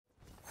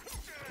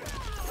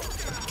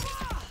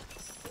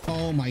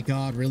Oh my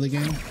god, really,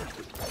 game?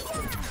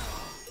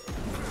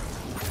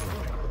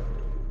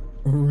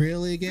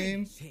 Really,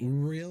 game?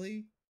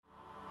 Really?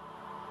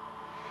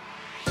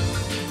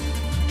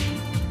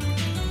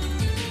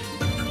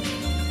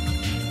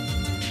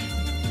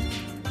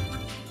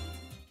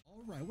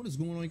 Alright, what is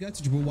going on, you guys?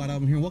 It's your boy White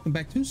Album here. Welcome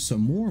back to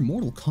some more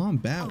Mortal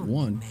Kombat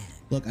 1.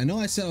 Look, I know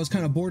I said I was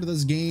kind of bored of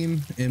this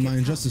game in my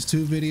Injustice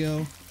 2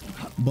 video,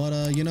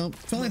 but you know,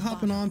 felt like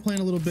hopping on,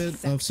 playing a little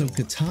bit of some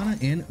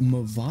Kitana and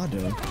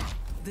Mavado.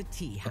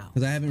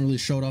 Because I haven't really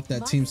showed off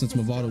that team since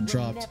Mavado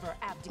dropped.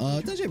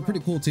 It's actually a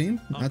pretty cool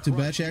team. Not too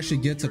bad. She actually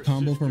gets a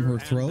combo from her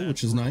throw,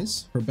 which is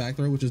nice. Her back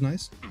throw, which is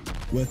nice.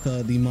 With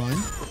the mine.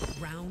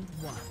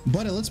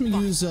 But it lets me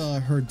use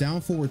her down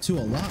forward too a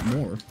lot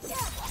more.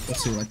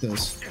 Let's see, like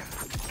this.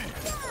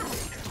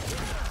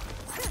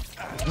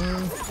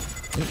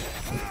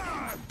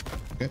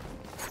 Okay.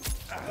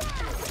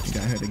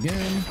 Got hit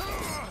again.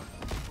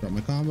 Drop my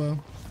combo.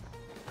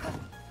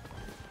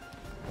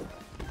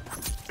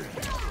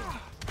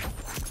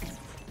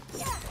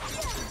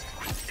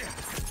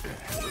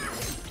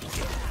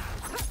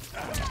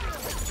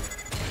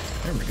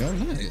 There we go,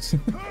 nice.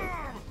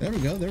 There we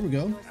go, there we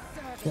go.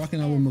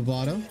 Rocking out with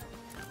Mavado.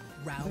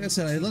 Like I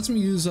said, it lets me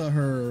use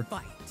her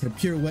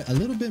pirouette a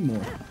little bit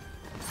more.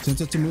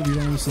 Since it's a move you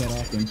don't use that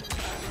often.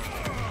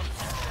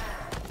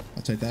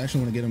 I'll take that. I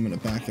actually want to get him in a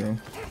back throw.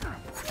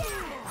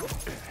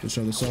 To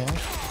show this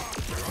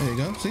off. There you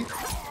go, see?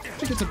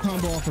 She gets a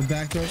combo off her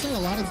back throw. It's not a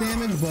lot of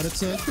damage, but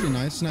it's pretty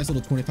nice. Nice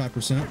little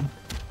 25%.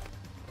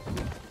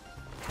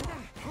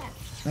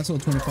 That's a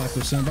little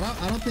 25%, but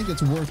I don't think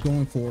it's worth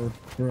going for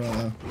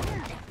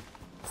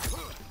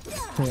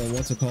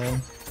what's it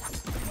called?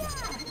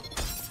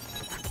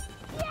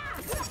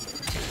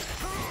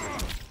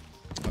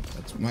 Oh,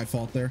 that's my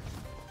fault there.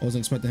 I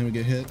wasn't expecting him to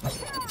get hit.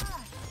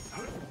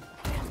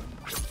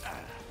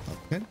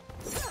 Okay.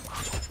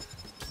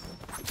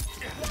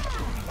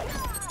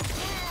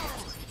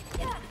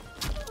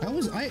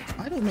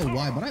 I don't know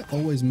why, but I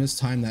always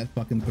mistime that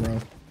fucking throw.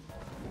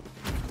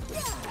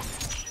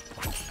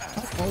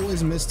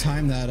 Always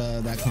mistime that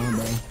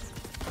combo.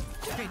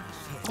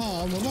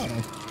 Oh,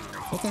 Mavado.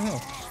 What the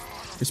hell?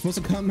 You're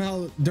supposed to come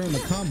out during the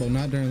combo,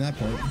 not during that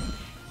part.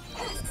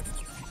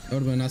 That would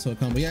have been a nice little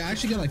combo. Yeah, I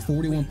actually get like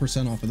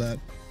 41% off of that.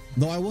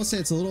 Though I will say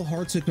it's a little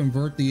hard to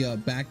convert the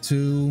back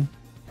to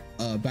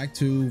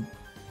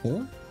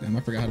 4. Damn, I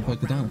forgot how to play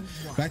Kitana.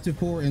 Back to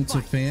 4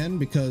 into fan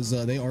because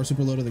they are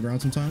super low to the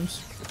ground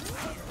sometimes.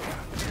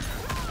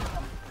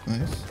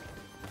 Nice.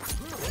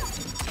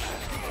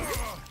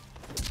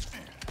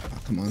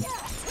 Come on.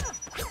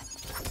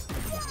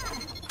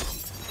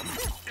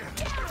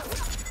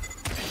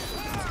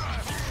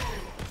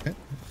 Okay.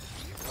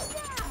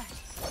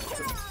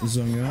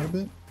 Zone you out a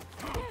bit.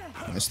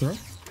 Nice throw.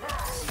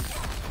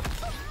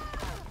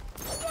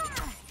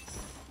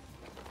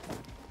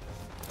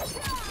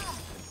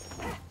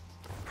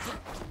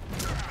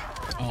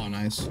 Oh,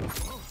 nice.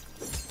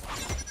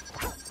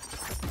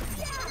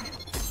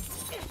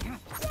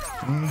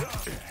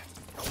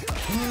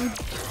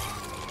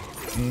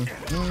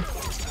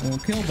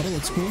 Won't kill, but it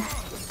looks cool.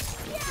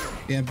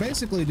 Yeah,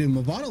 basically, dude,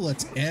 Mavado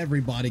lets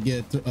everybody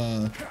get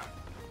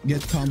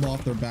combo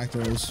off their back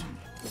throws.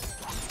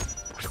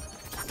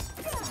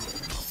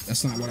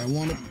 That's not what I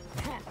wanted.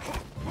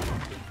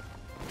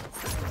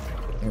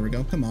 There we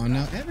go. Come on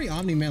now. Every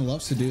Omni man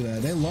loves to do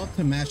that. They love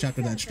to match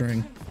after that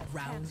string.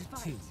 Round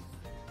 2.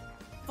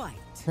 Fight.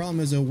 Problem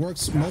is, it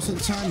works most of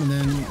the time, and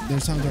then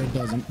there's times where it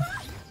doesn't.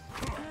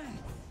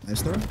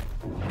 Nice throw.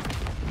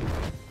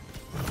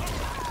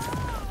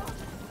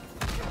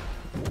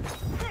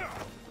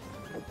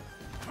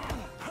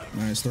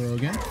 Nice throw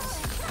again.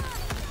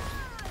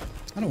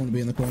 I don't want to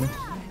be in the corner.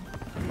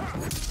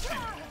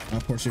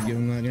 Of course, you're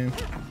giving that game.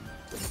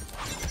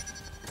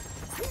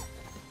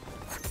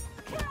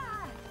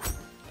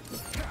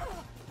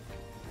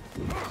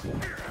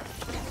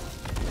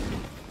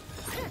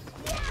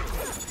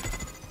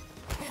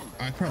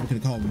 I probably could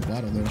have called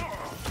Mavado there.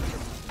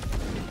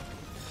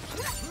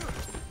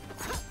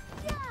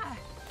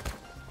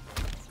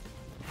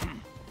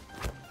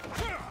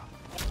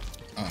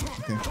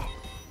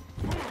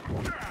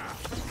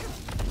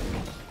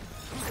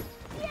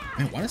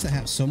 Man, why does it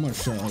have so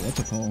much, what's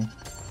it called?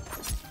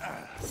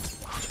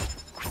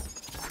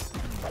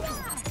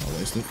 I'll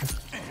waste it.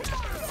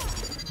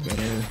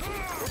 Better.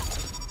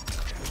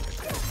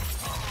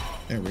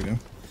 There we go.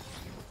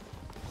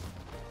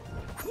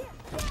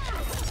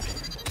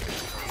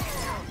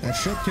 That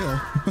should kill.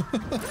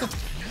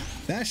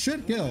 That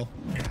should kill.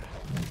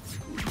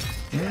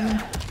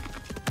 Yeah.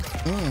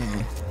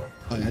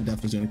 Oh yeah, that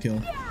definitely gonna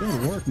kill.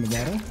 Good work,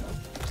 Mavado.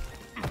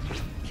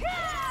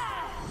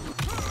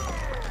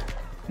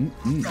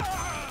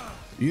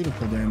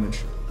 Beautiful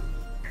damage.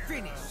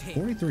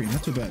 43,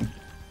 not too bad.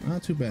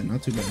 Not too bad,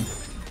 not too bad.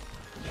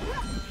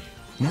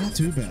 Not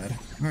too bad.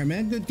 All right,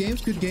 man, good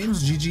games,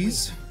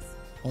 GG's.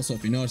 Also,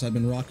 if you notice, I've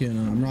been rocking,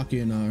 I'm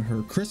rocking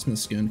her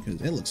Christmas skin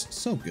because it looks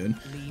so good.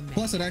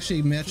 Plus, it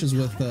actually matches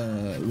with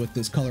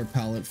this color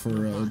palette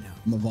for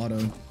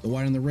Mavado, the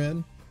white and the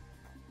red.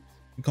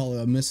 You call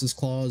it a Mrs.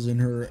 Claus and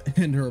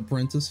her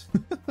apprentice.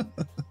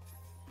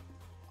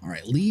 All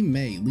right, Lee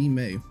May.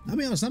 I'll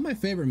be honest, not my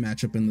favorite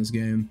matchup in this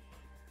game.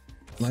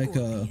 Like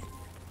Lee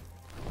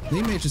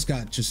May just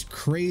got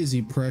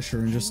crazy pressure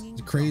and just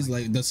crazy.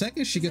 Like the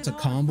second she gets a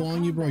combo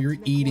on you, bro, you're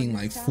eating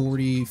like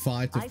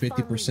 45 to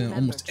 50%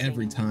 almost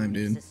every time,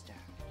 dude.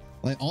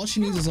 Like all she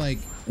needs is like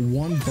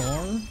one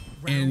bar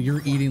and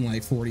you're eating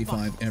like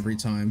 45 every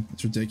time.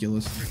 It's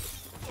ridiculous.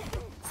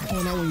 I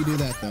don't know when you do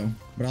that though,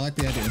 but I like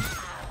the idea.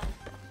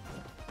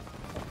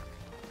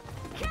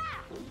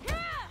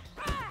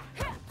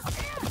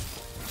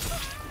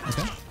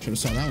 Okay, should have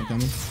saw that one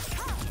coming.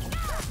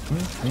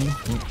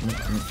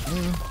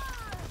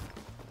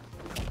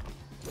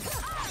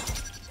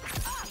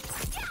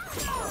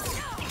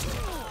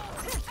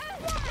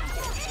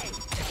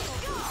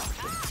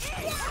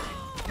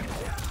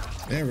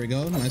 There we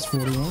go, nice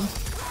 41.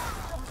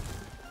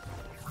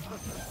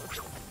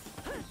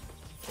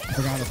 I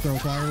forgot to throw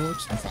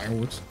fireworks. Oh,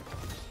 fireworks.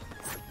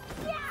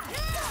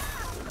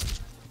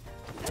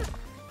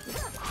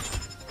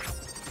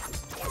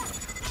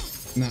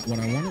 Not what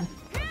I wanted.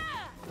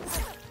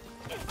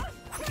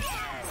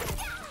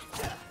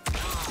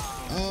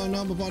 Oh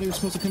no, Mavado was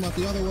supposed to come out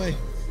the other way.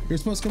 You're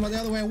supposed to come out the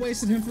other way. I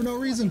wasted him for no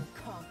reason.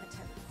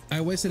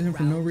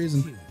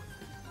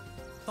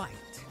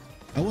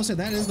 I will say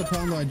that is the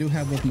problem that I do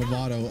have with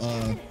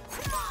Mavado.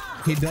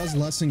 He does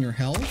lessen your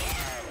health,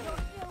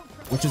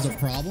 which is a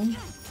problem,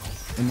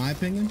 in my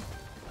opinion.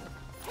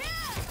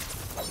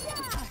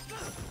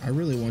 I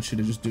really want you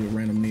to just do a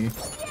random knee.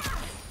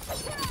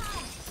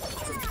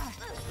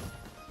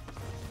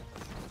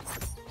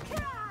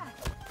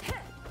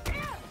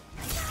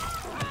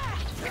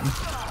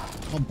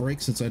 I'll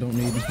break since I don't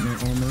need my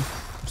armor,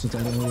 since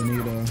I don't really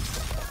need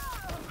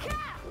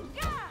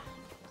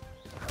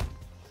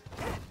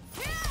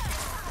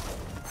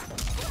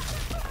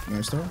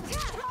nice throw.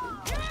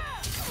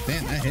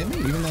 Damn, that hit me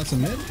even though it's a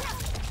mid.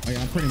 Oh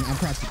yeah, I'm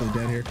practically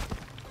dead here.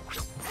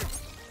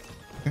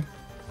 Okay.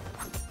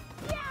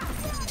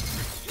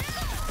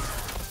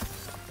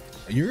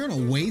 You're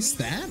gonna waste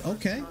that?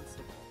 Okay.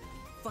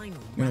 You're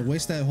gonna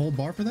waste that whole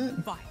bar for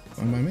that?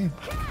 Fine by me.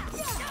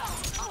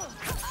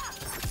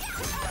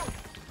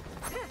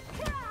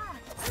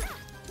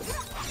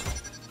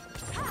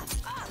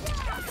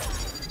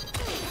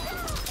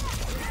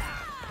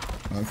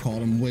 I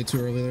called him way too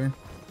early there.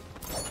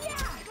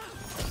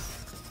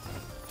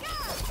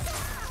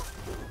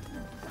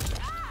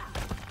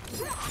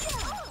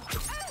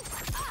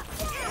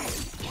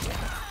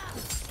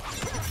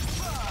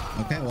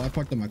 Okay, well I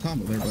fucked up my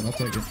combo there, but I'll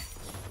take it.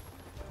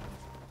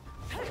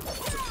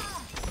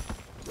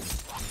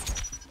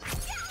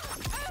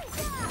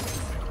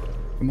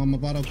 Come on,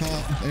 Mavado, call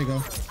out. There you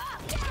go.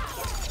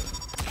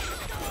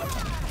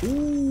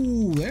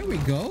 Ooh, there we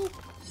go.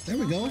 There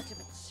we go.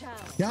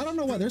 Yeah, I don't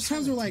know why. There's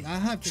times where like I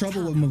have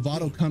trouble with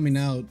Mavado coming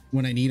out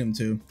when I need him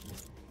to.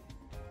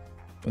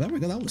 But there we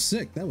go. That was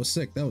sick. That was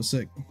sick. That was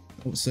sick.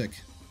 That was sick.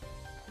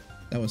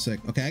 That was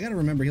sick. Okay, I gotta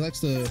remember he likes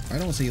to. I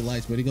don't say he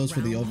likes, but he goes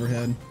for the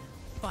overhead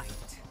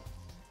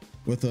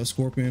with a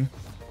scorpion.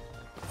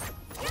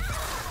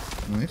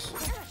 Nice.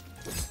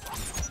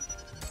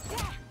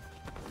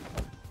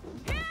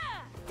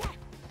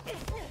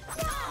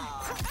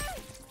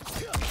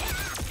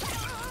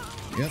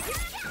 Yep,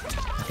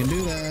 I can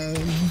do that.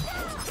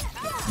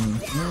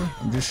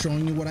 I'm just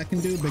showing you what I can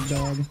do, big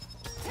dog.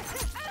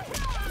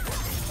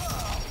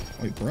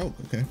 Oh, he broke.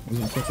 Okay, I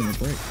wasn't expecting a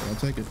break, but I'll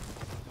take it.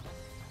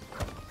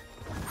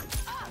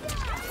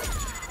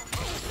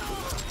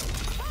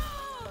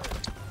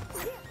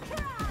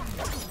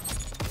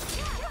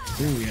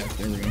 Ooh, yeah,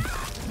 there we go.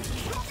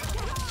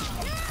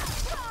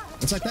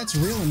 It's like that's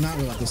real and not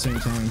real at the same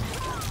time.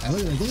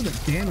 Look at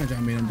the damage I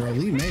made him, bro.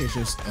 Lee May is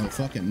just a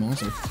fucking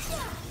monster.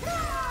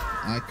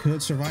 I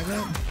could survive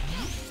that.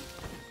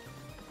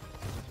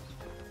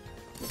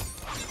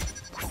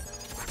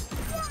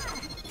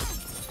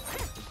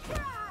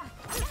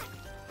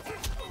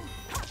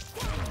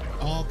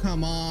 Oh,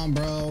 come on,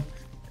 bro.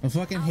 I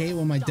fucking hate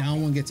when my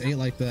down one gets 8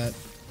 like that.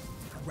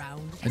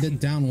 I did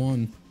down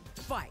 1.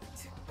 Fight.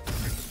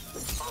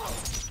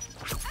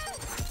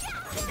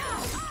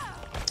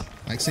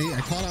 Like, see,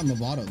 I caught out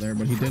Mavado there,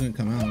 but he didn't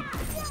come out.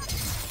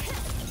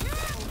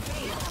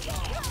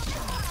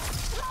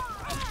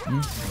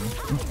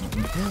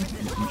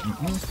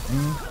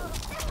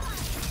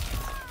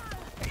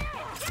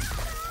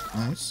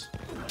 Nice.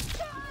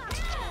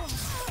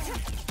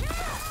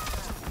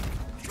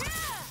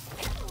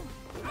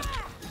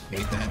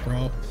 Hate that,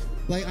 bro.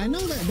 Like, I know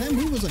that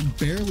move was like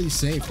barely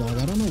safe, dog.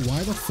 I don't know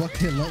why the fuck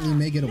they let Lee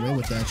May get away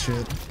with that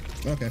shit.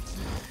 Okay.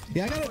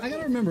 Yeah, I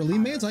gotta remember, Lee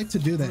May's like to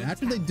do that.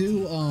 After they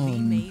do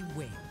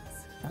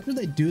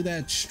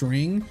that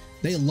string,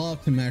 they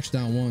love to mash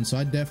down 1. So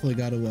I definitely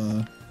gotta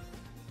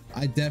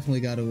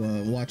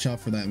watch out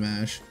for that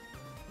mash.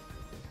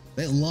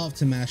 They love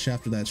to mash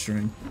after that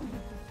string.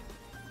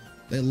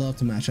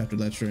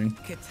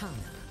 Kitana.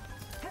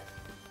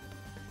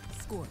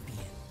 Scorpion.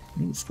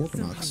 Ooh,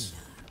 Scorpionox.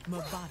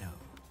 Mavado.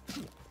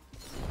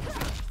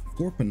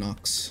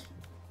 Scorpionox.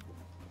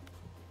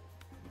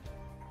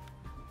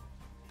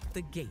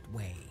 The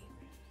gateway.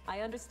 I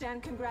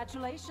understand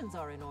congratulations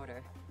are in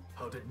order.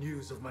 How did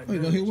news of my Oh,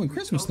 you got here one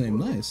Christmas name.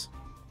 Nice.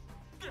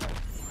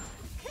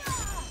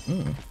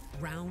 Oh.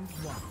 Round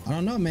 1. I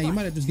don't know, man. You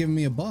might have just given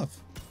me a buff.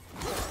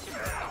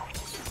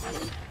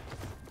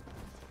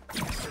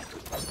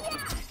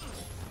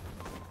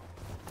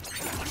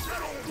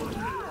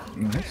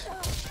 Nice.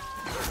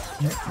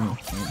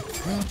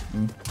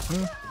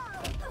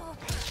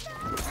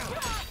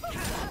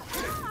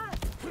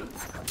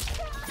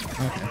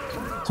 Okay.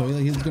 So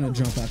he's gonna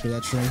jump after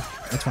that string.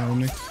 That's fine with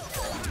me.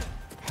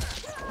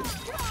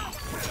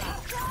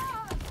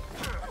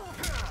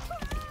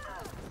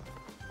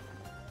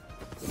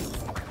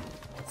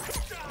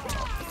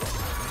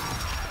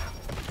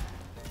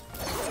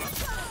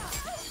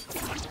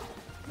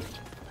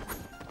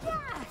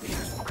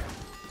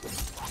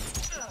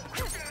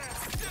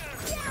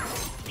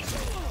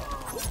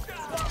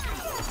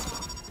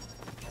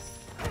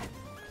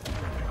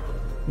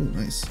 Ooh,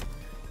 nice.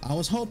 I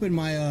was hoping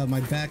my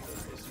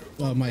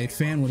my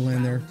fan would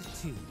land there.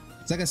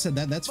 It's like I said,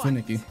 that's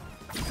finicky.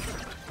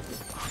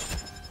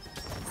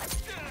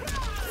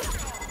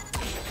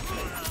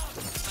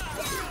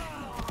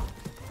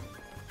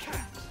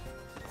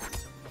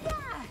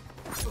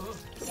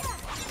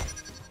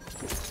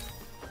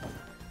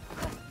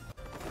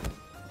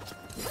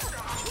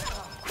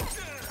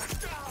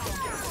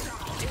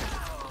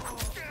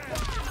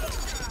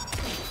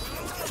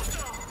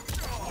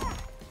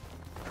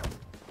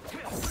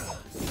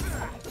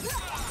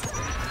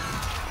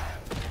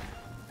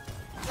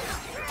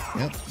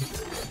 Yep.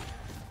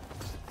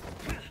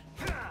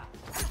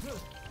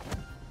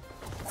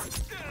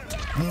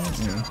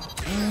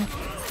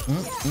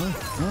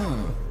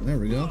 There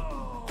we go.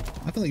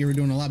 I feel like you were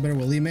doing a lot better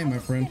with Lee May, my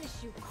friend.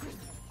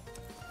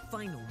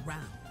 Final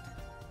round.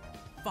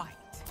 Fight.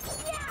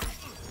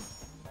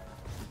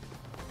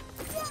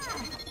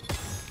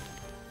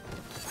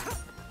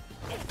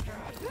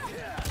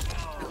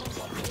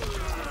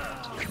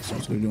 So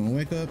we're doing a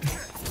wake up.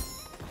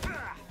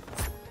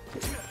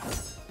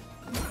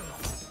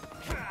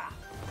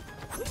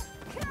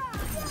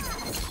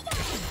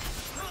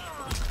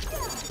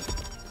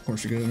 Of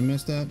course, you're gonna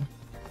miss that.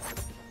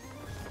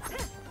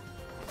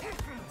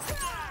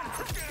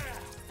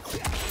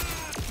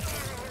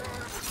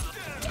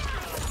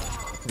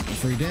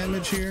 Free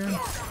damage here.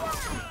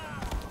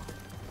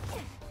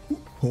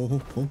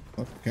 Oh,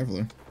 careful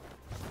there.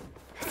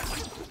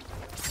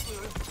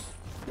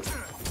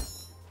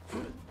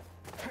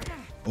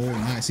 Oh,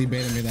 nice. He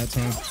baited me that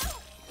time.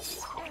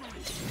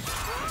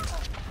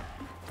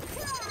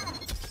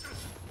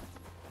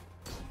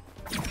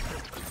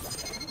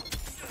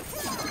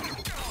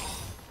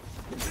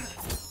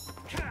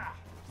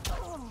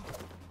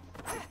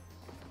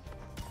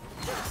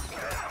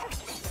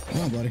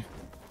 Come on, buddy.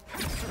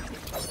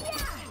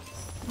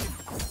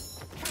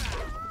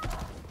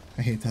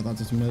 I hate that.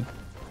 That's mid.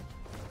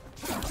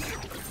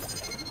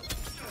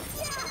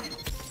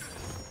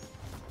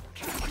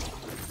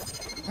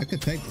 I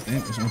could take the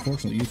damage.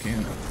 Unfortunately, you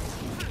can't.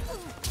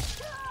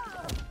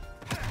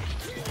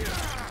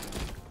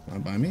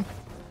 Not by me.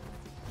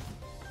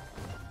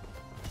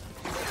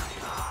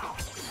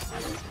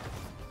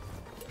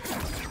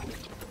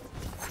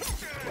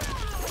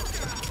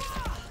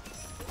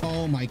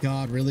 Oh my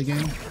God! Really,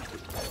 game?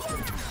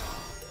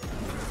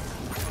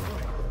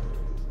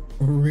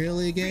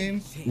 Really,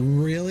 game?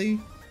 Really?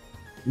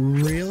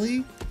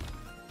 Really?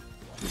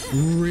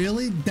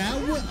 Really?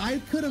 That would I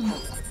could have.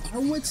 I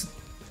went.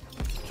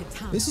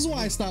 This is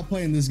why I stopped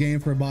playing this game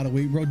for about a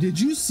week, bro. Did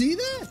you see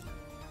that?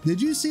 Did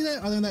you see that?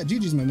 Other than that,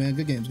 GG's, my man.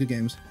 Good games, good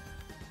games.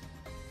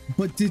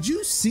 But did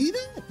you see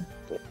that?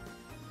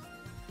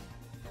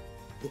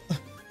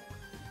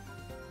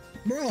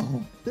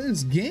 Bro,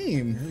 this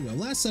game. Here we go.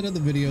 Last set of the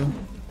video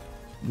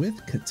with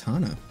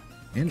Kitana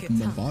and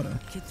Mavado.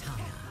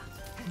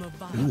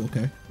 Ooh,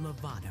 okay.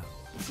 Mavado.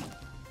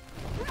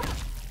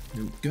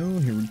 Here we go.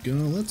 Here we go.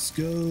 Let's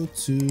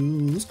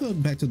go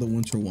back to the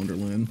Winter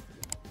Wonderland.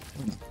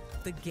 Oh, no.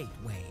 The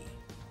gateway.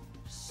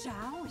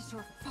 Shao is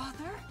your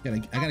father? I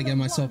gotta get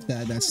myself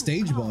that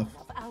stage buff.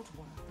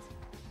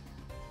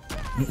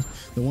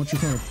 The one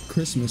from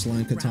Christmas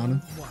line,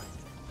 Kitana.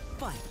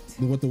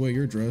 With the way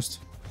you're dressed.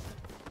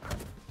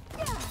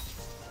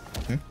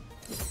 Okay.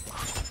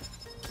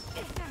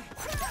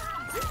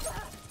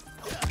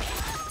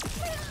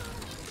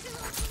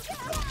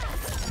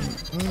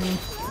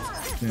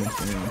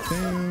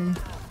 Damn.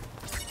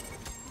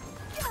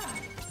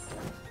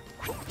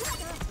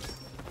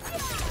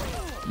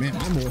 Man,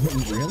 I'm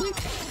really?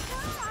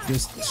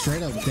 Just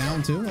straight up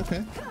down too?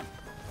 Okay.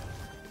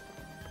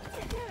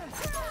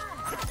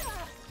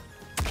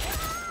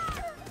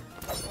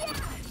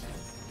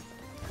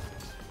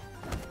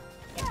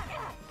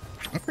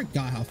 I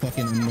forgot how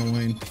fucking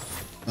annoying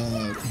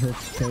her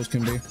pose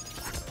can be.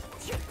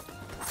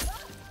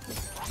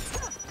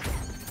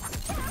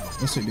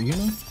 Let's see, do you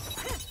know?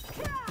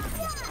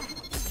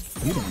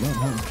 You don't know,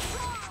 huh?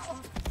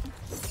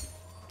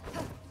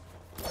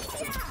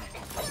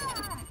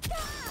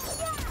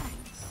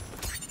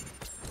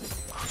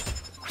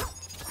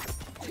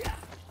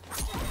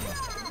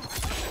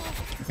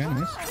 Okay,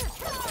 nice.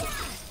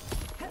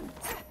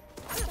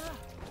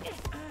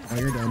 Oh,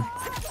 you're done.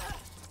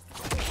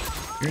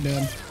 You're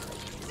done.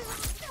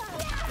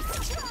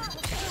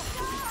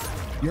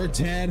 You're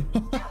dead.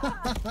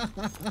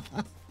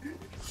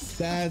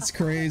 That's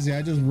crazy.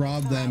 I just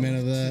robbed that man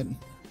of that.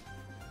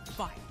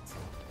 Fight.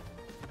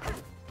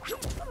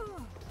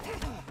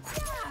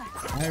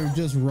 I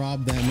just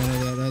robbed that man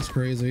of that. That's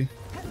crazy.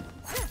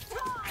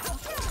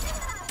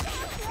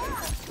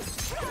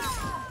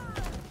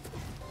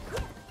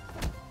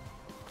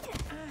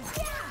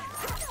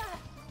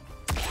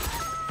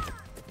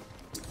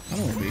 I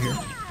don't want to be here.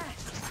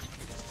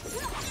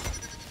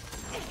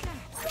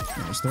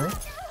 Nice throw.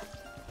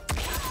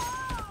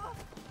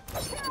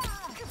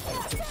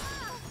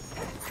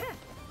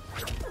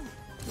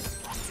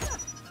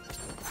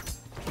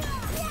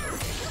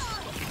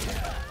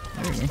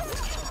 There you go.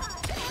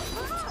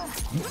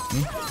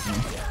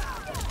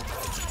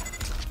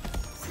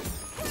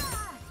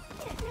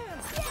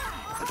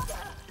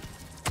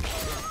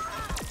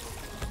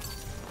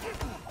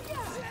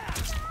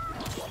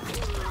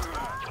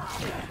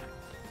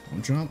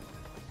 Don't jump.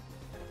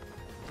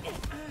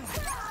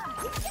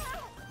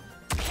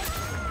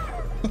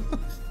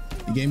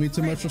 You gave me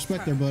too much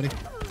respect there, buddy.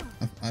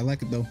 I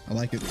like it though. I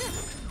like it.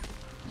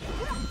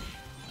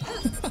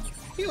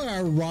 You know,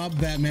 I robbed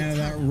that man of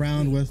that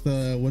round with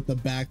the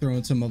back throw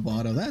into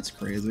Mavado. That's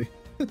crazy.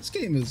 This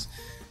game is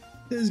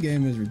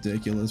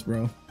ridiculous,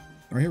 bro. All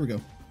right, here we go.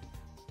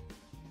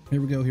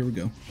 Here we go. Here we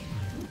go.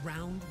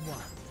 Round one.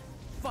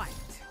 Fight.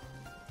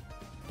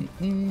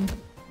 Ooh,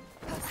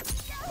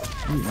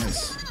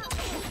 nice.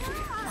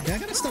 Yeah, I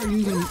gotta start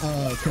using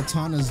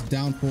Kitana's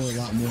down four a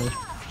lot more.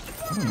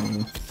 I don't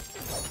know.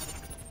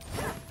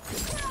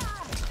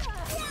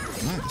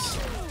 Nice.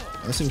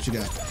 Let's see what you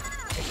got.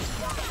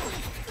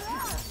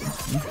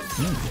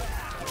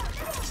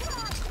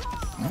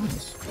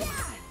 Nice.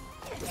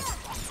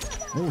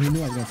 Oh, he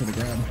knew I was going for the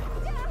grab.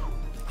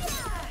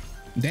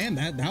 Damn,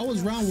 that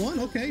was round one.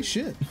 Okay,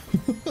 shit.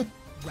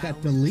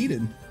 Got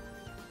deleted.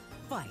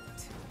 Fight.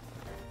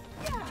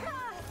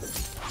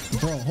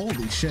 Bro,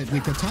 holy shit. The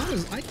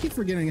Kitana's, I keep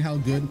forgetting how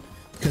good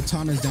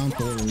Kitana's down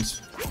four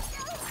is.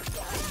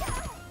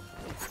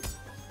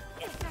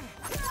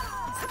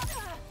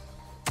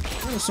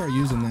 I'm gonna start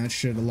using that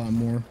shit a lot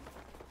more.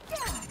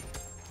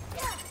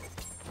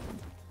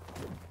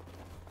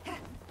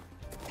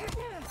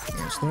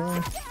 Nice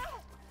throw.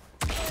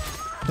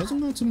 Doesn't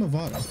know to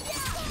Mavado.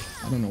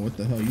 I don't know what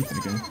the hell you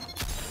thinking.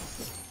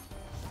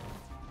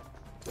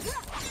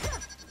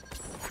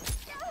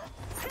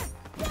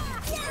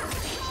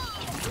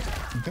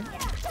 Okay.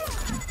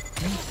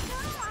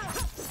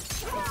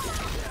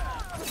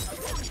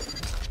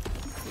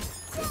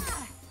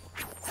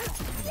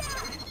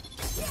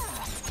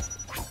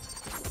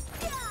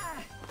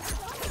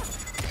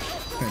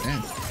 Okay,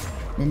 damn.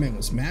 My man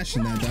was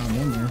smashing that down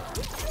one there.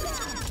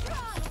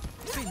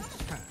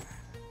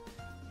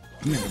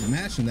 My man was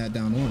mashing that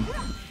down one.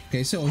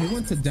 Okay, so he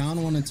went to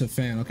down one into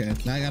fan. Okay,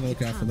 now I gotta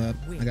look out for that.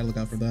 I gotta look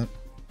out for that.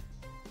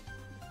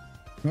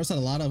 Notice that a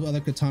lot of other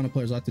Kitana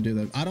players like to do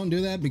that. I don't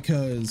do that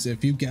because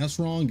if you guess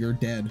wrong, you're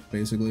dead,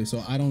 basically.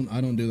 So I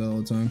don't do that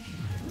all the time.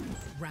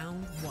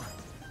 Round one.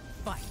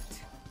 Fight.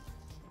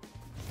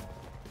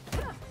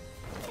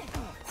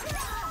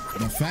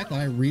 The fact that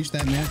I reached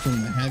that man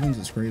from the heavens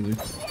is crazy.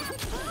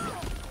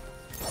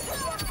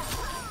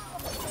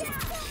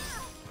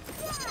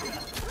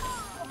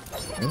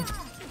 Really?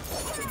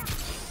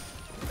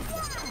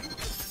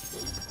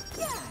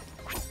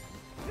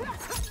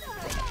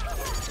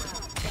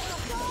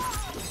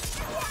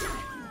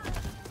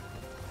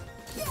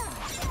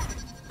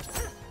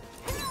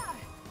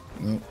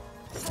 Nope.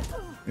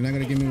 You're not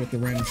gonna get me with the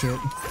random shit.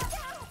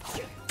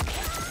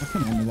 Oh,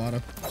 come on,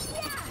 Mavado.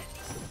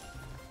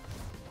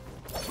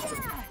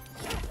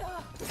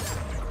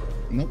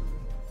 Nope.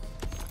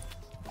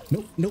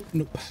 Nope, nope,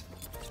 nope.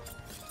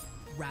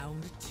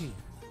 Round two.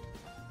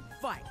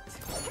 Fight.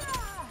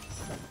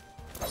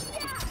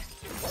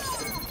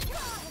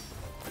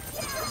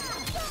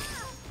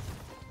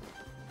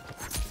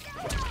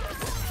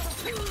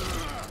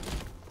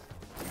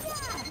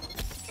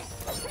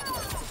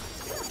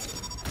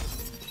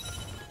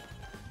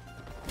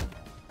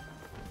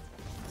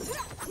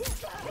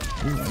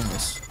 Ooh,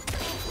 nice.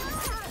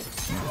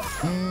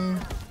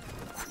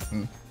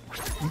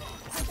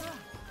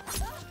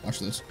 Watch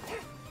this.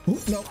 Ooh,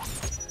 no.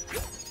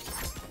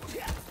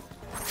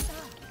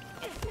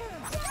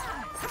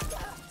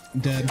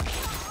 Dead.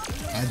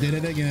 I did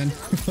it again.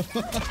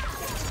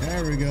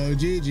 There we go.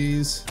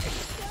 GG's.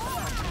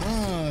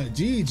 Ah,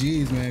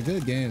 GG's, man.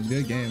 Good games.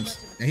 Good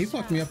games. And he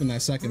fucked me up in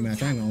that second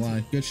match. I ain't gonna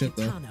lie. Good shit,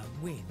 though. Kitana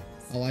wins.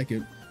 I like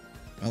it.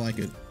 I like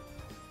it.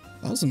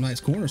 That was some nice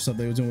corner stuff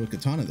they were doing with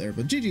Kitana there.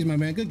 But GG's, my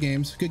man. Good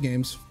games. Good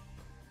games.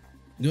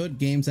 Good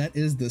games. That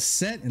is the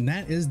set, and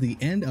that is the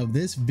end of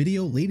this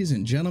video, ladies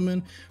and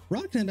gentlemen.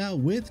 Rocking it out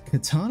with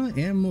Kitana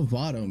and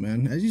Mavado,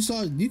 man. As you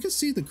saw, you can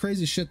see the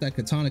crazy shit that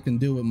Kitana can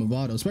do with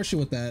Mavado, especially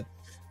with that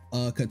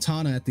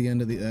Kitana at the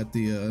end of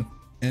the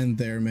end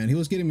there, man. He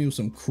was getting me with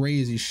some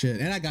crazy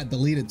shit, and I got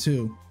deleted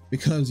too.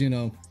 because, you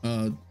know,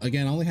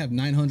 again, I only have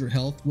 900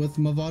 health with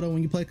Mavado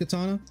when you play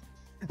Kitana.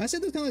 I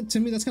said that's kind of, to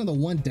me, that's kind of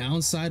the one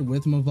downside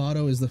with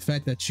Mavado is the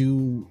fact that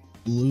you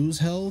lose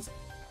health.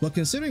 But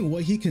considering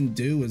what he can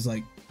do is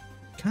like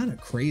kind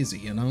of crazy,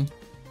 you know.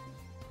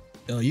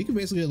 You can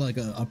basically like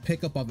a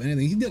pickup off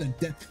anything. He did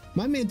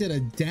my man did a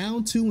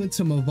down 2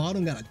 into Mavado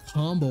and got a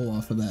combo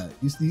off of that.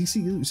 You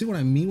see what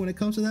I mean when it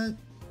comes to that?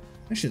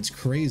 That shit's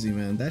crazy,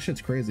 man. That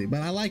shit's crazy. But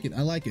I like it.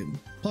 I like it.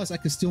 Plus, I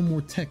can steal more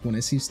tech when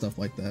I see stuff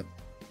like that.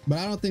 But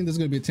I don't think there's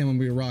gonna be a team I'm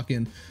gonna be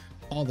rocking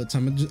all the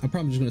time. I'm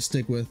probably just gonna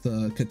stick with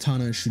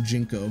Kitana and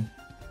Shujinko,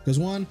 because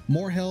one,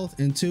 more health,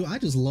 and two, I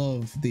just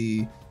love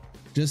the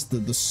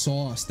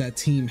sauce that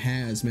team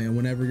has, man.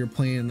 Whenever you're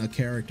playing a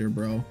character,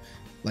 bro,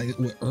 like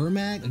with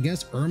Ermac,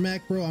 against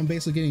Ermac, bro, I'm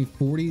basically getting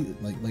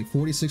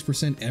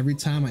 46% every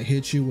time I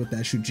hit you with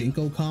that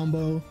Shujinko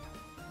combo.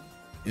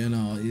 You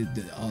know,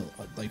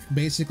 like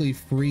basically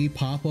free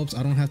pop-ups.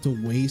 I don't have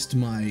to waste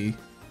my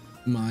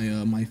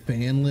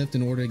fan lift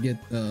in order to get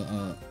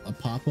a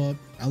pop-up.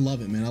 I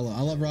love it, man. I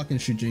love rocking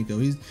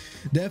Shujinko. He's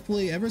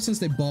definitely, ever since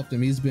they buffed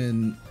him, he's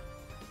been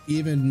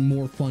even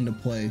more fun to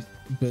play,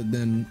 but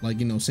then, like,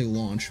 you know, say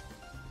launch,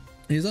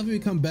 he's definitely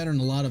become better in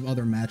a lot of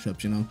other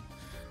matchups, you know.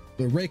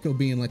 But Reiko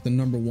being like the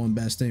 #1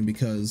 best thing,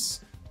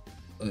 because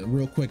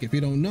real quick, if you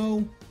don't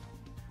know,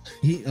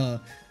 he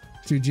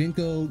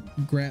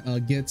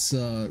Shujinko gets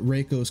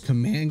Reiko's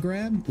command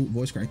grab. Ooh,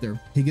 voice crack there.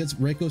 He gets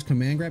Reiko's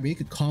command grab and he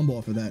could combo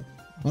off of that.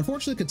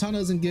 Unfortunately, Kitana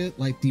doesn't get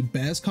like the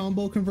best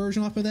combo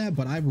conversion off of that,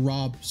 but I've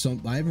robbed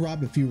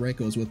a few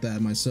Reikos with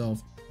that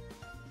myself.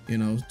 You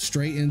know,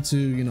 straight into,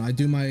 you know, I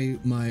do my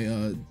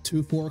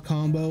 2-4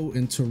 combo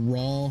into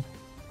raw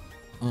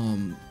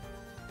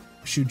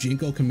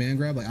Shujinko command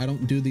grab. Like, I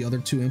don't do the other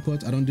 2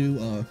 inputs. I don't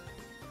do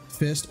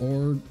fist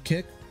or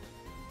kick,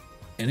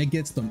 and it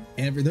gets them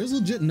there's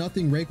legit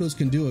nothing Reikos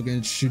can do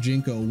against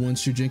Shujinko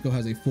once Shujinko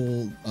has a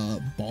full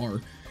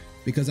bar.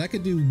 Because I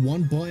could do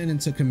 1 button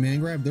into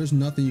command grab, there's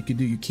nothing you can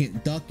do. You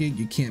can't duck it,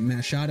 you can't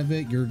mash out of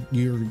it,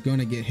 you're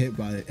gonna get hit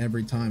by it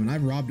every time. And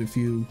I've robbed a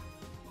few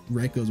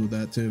Reikos with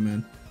that too,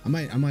 man. I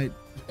might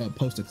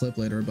post a clip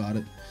later about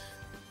it.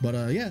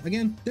 But yeah,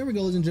 again, there we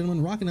go, ladies and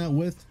gentlemen, rocking out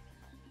with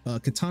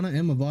Kitana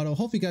and Mavado.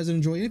 Hope you guys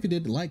enjoyed. And if you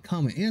did, like,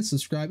 comment, and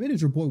subscribe. It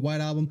is your boy White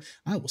Album.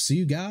 I will see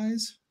you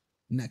guys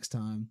next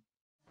time.